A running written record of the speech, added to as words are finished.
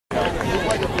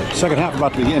Second half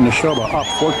about to begin. Nashoba up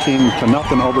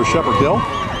 14-0 over Shepherd Hill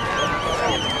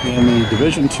in the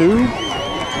Division II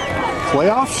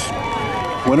playoffs.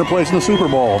 Winner plays in the Super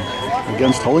Bowl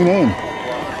against Holy Name,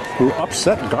 who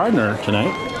upset Gardner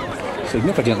tonight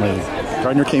significantly.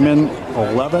 Gardner came in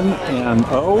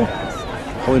 11-0.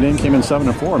 Holy Name came in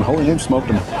 7-4, and Holy Name smoked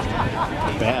them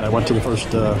bad. I went to the first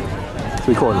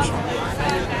 3 quarters.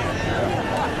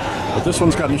 But this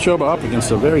one's got Nashoba up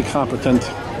against a very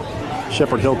competent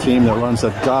Shepherd Hill team that runs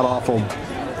that god-awful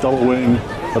double wing,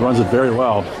 that runs it very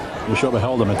well. Nashoba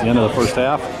held them at the end of the first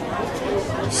half.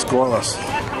 Scoreless.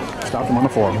 Stopped them on the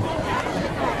 4.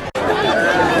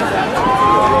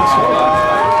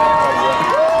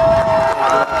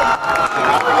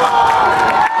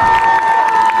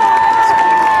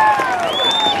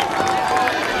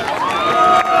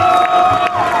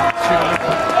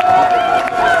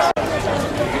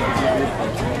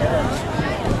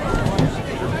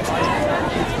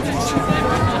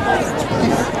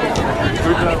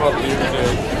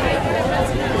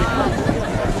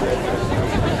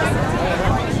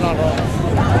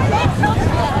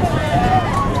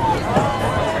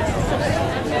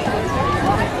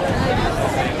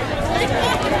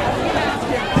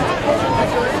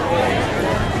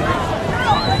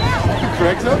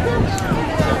 Greg's out there?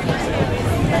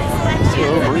 See a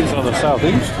little breeze on the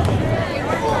southeast.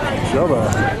 Nashoba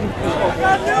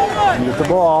can get the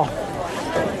ball.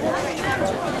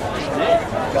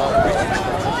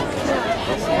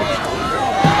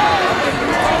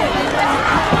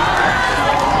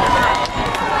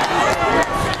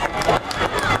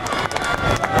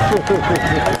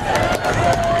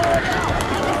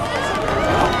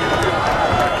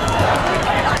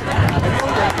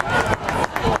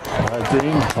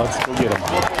 Dean, let's go get him.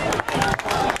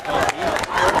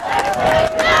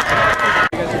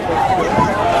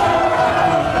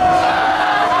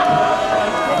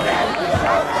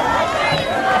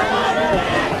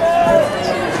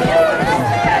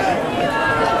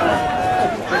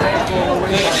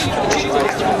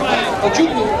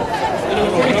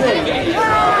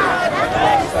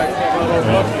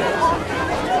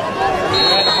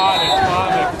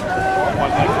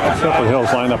 Shepherd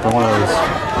Hill's lined up in one of those.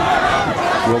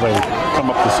 Will they come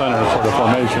up the center for the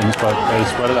formations, but they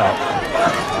spread it out.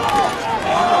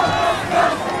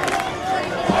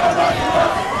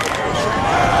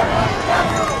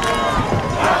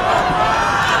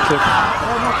 Kick.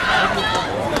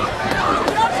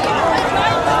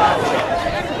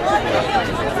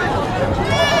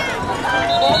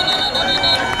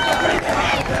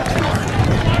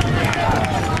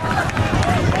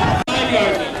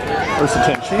 First and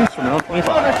 10 Chiefs from their own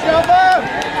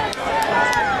 25.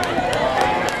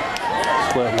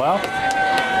 Split left.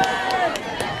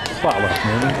 Spot left,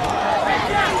 maybe.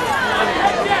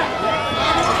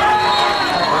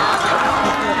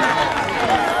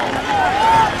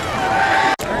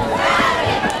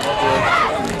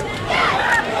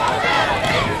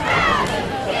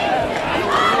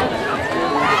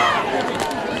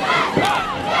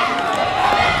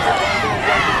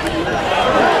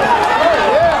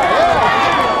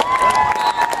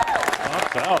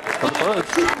 Out for the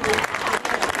first.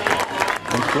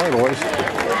 Nice play, boys.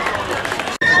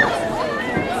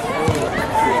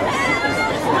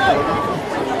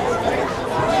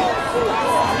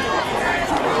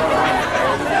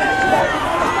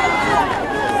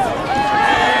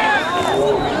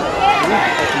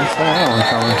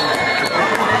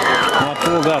 Not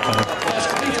fooled that time.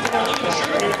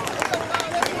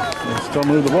 They still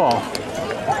move the ball.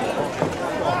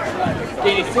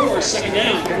 84, second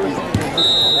down.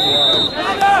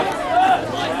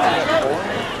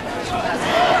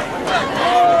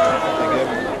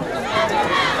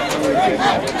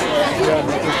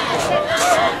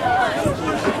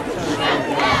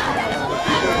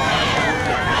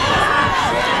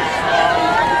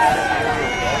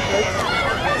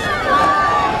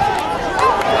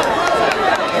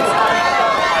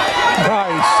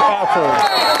 Nice effort.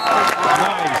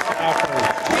 Nice effort.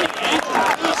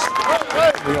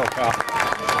 Real pal.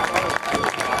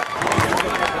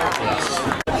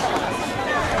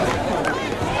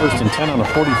 First and 10 on the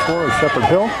 44 of Shepherd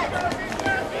Hill.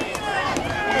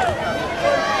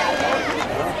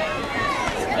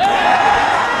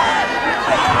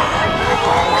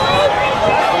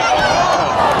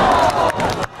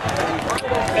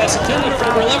 Pass intended for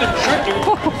number 11, Sharpton.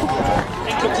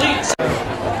 Incomplete.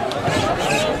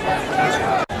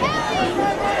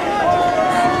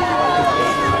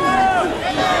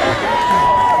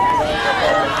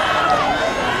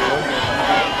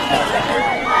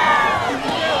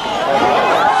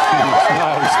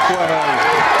 Nice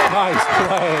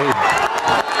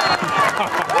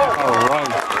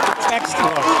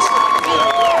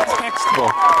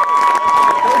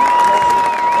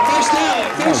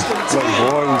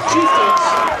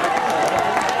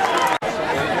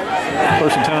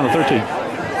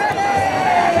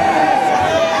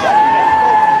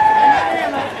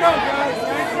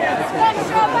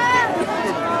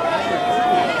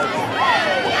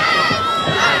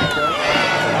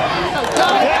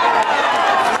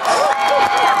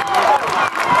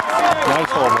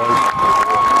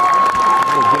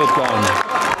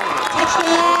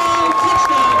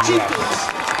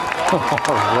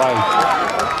right.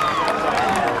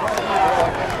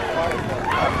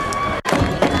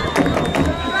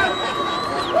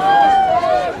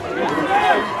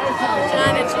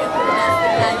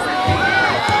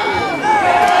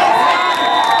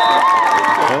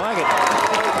 I like it.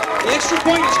 The extra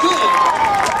point is good.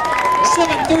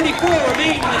 7:34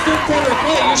 remain in the third quarter of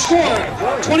play. Your score,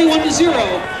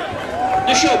 21-0,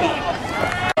 Nashoba.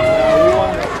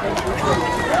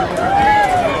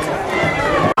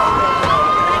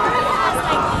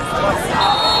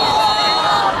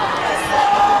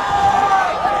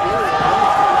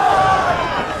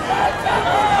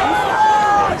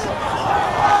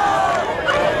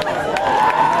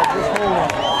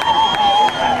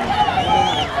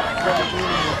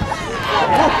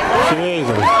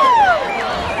 Jesus.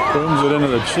 Booms it into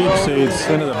the cheap seats,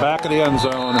 into the back of the end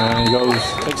zone, and he goes,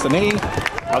 takes the knee,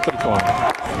 out to the corner.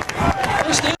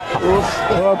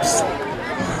 Whoops.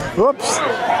 Whoops.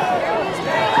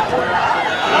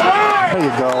 There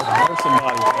you go. There's some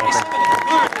body tackle.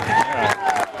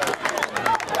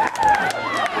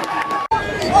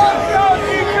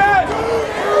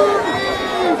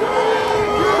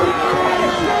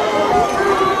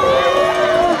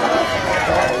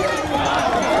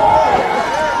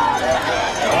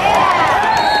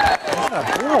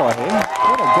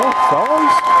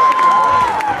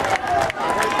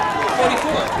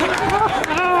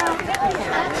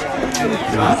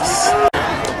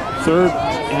 Third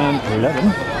and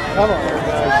 11. Come on,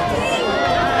 guys.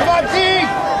 Come on, team!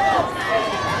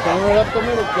 Come right up the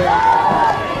middle, Ken.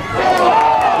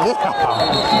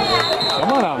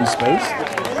 Come on out in space.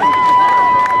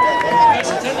 That's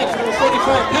intended for a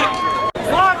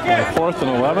 44 pick. Fourth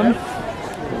and 11.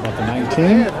 About the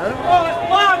 19.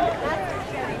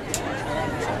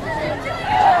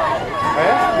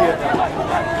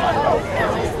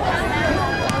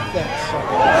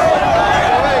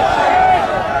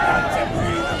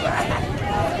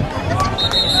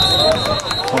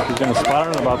 He's going to spot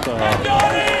her about the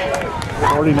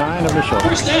 49 of the show.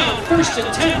 First down, first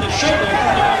and 10 to Shoulder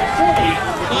from the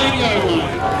 49-yard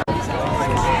line.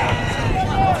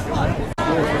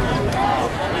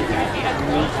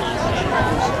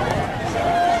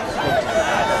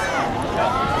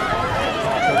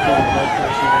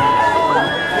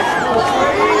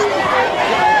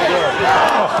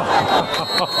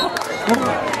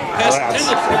 Pass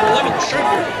intended for number 11,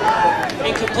 Shoulder.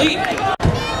 Incomplete.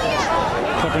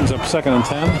 Brings up second and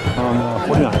 10 on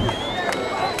 49.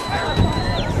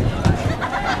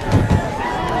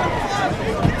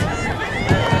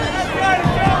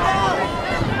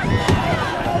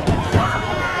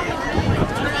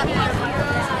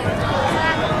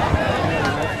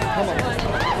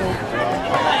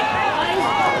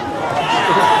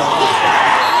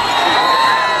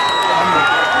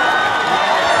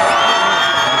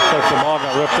 Looks like the ball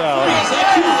got ripped out.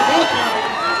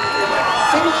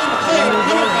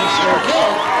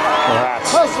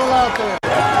 Hustle out there.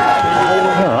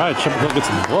 All right, Shepherd Hill gets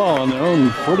the ball on their own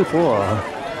 44.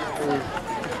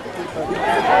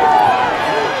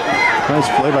 Nice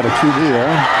play by the QB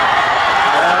there.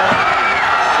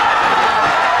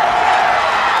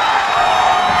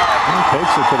 He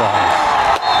takes it to the house.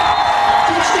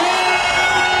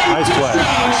 Nice play.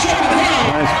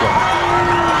 Nice play.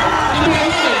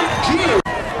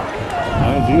 I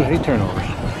do hate turnovers.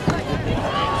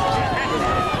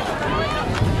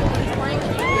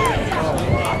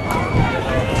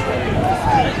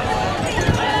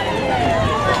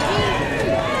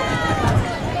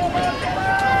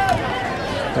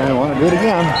 I want to do it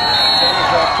again.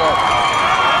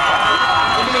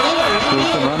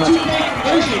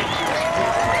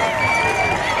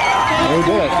 They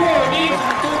did it.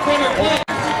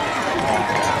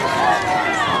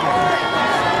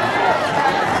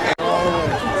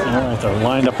 All right, they're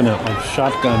lined up in that like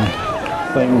shotgun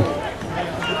thing.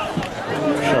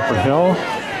 Shepherd Hill.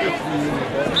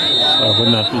 So I would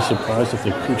not be surprised if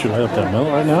they cooch it right up that middle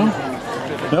right now.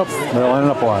 Nope, they're lining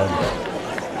up wide.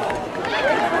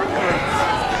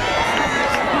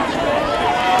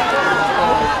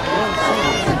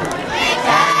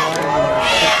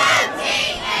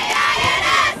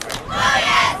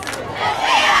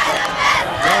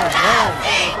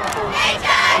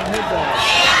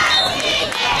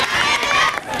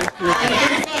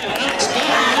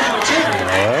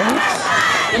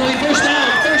 First down,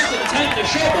 first and 10 to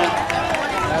Nashoba.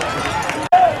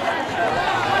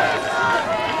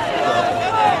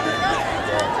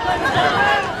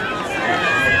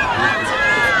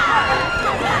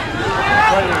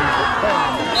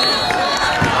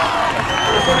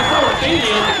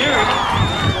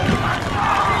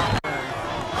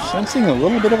 Sensing a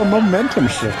little bit of a momentum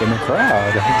shift in the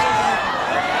crowd.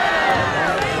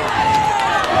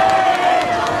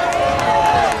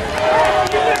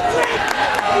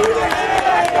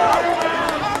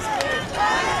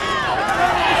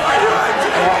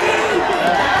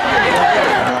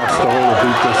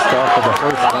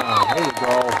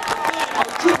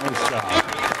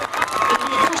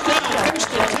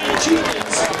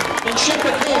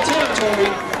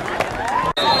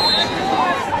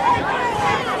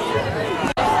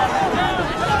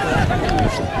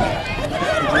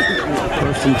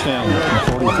 First and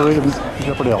 10, 43 of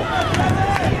Shepherd Hill.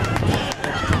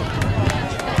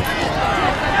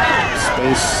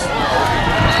 Space.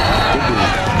 Could be.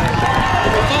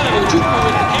 Wachusetts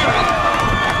with the carry.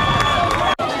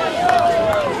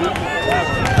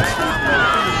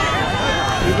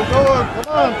 Keep it going, come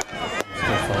on.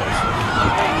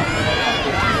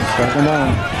 Second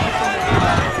down.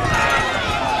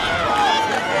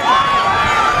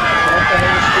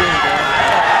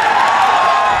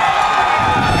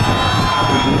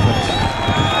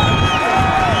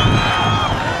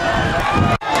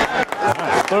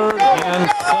 Third and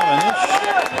 7-ish.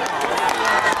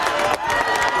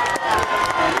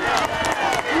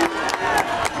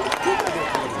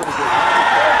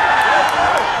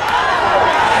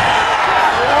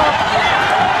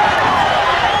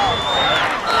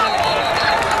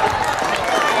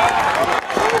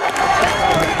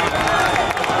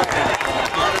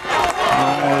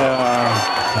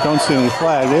 I don't see any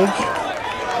flaggage.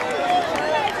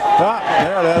 Ah,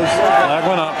 there it is. Flag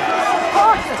went up.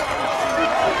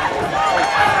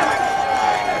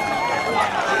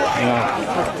 Yeah.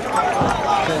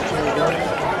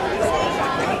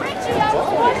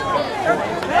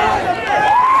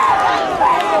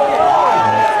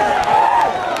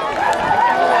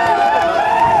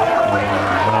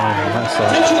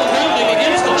 Intentional grounding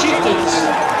against the Chieftains.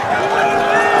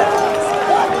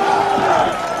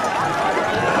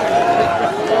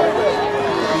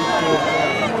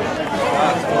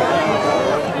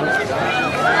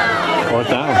 Fourth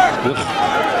down.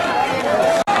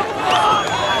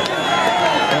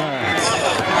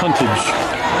 Puntage.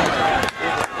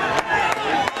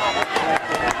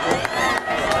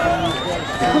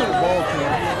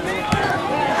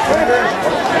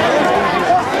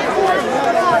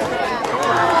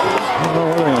 I don't know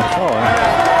what they're going to call it.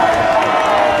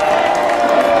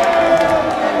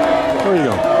 There you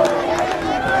go.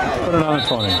 Put it on the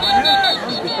 20.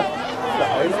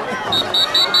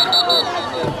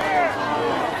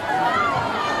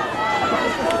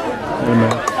 Wait a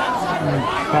minute.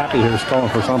 Happy here is calling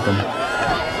for something.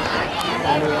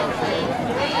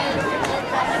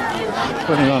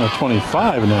 Putting it on a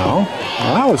 25 now.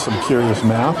 Well, that was some curious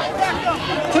math.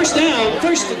 First down,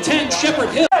 first and 10, Shepherd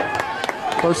Hill.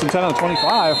 First and 10 on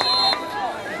 25.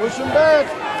 Push him back.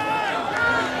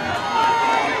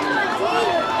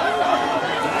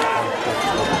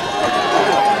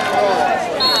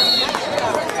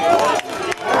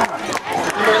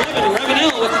 Number 11,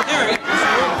 Ravenel with the carry.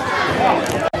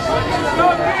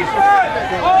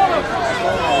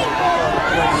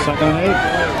 Second and 8.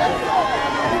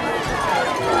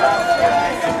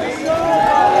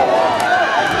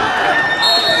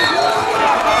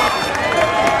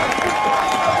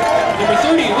 Number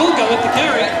 30, will go with the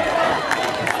carry.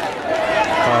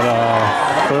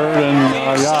 Third and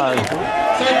yard.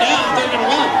 Third down, third and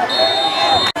 1.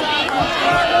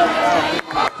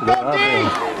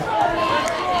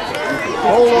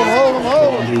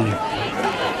 Hold him.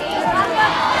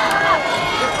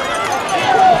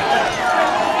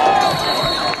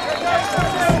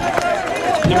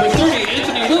 Number 30,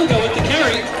 Anthony will go with the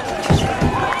carry.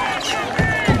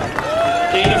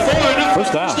 Gain of 4, enough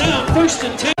First down. First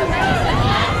and 10.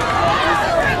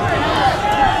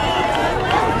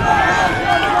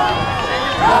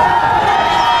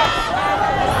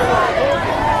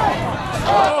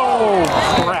 Oh,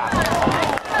 crap.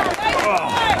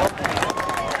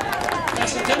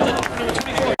 That's intended, number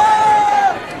 24.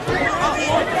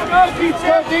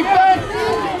 Go defense.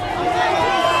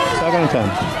 Second and 10.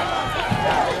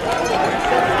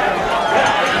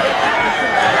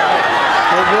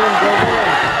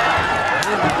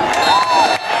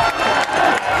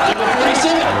 Number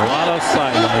 47. A lot of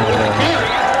sideline there.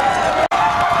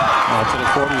 To the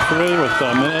 43 with a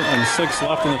minute and 6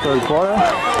 left in the third quarter.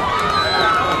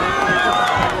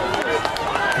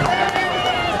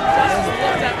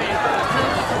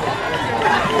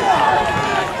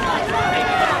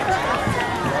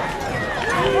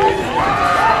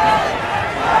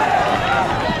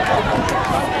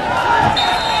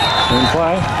 Same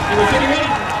play. Number 51,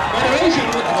 Moderation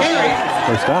with the carry.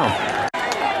 First down.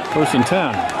 First and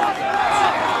 10.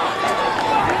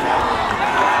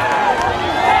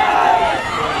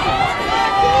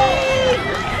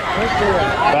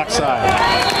 Backside.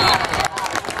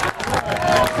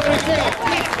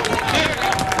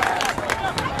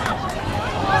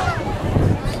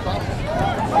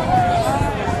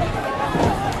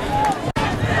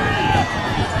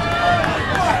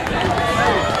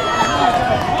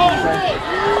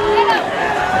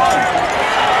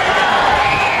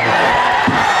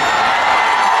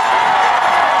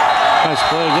 Nice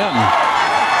play again.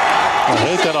 I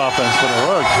hate that offense, but it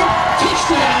works.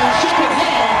 Touchdown, Shepherd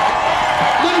Hill.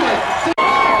 Number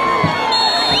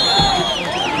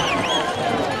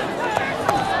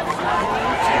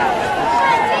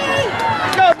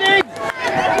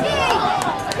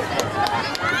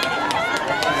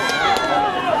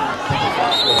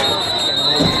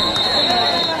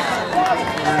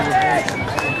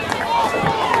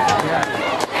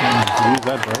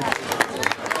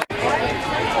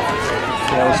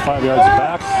 5 yards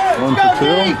back, 1 for 2.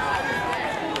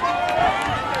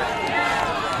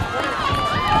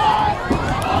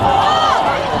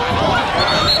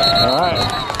 All right.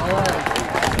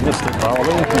 Missed it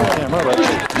probably from the camera, but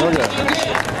no good.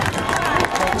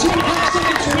 2.5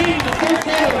 seconds remaining in the third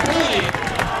quarter of play.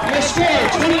 Your score,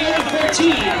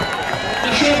 28-14.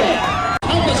 Nashoba,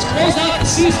 help us close out the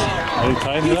season. They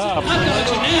tightened it up. Hot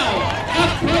dogs are now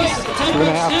half price at the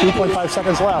top 2.5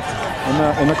 seconds left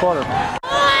in the quarter.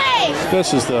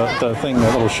 This is the thing,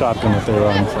 the little shotgun that they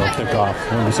run for a kickoff.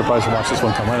 You'll be surprised to watch this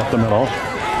one come right up the middle.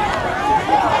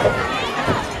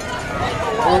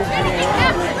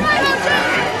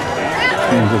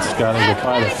 And it's got to get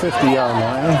by the 50-yard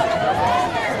line.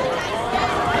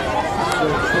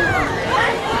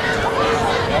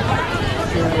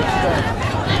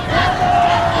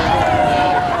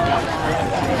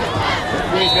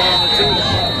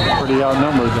 Pretty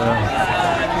outnumbered there.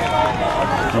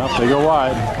 Well, they go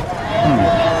wide.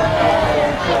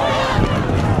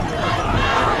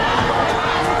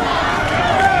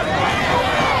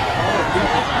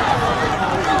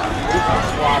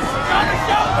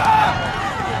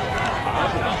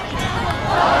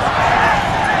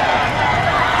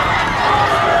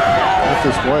 Get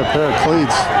this boy a pair of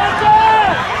cleats.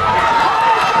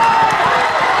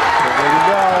 There you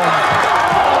go.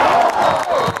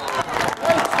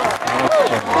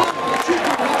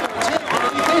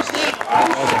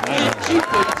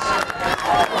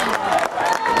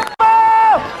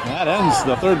 That ends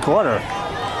the third quarter.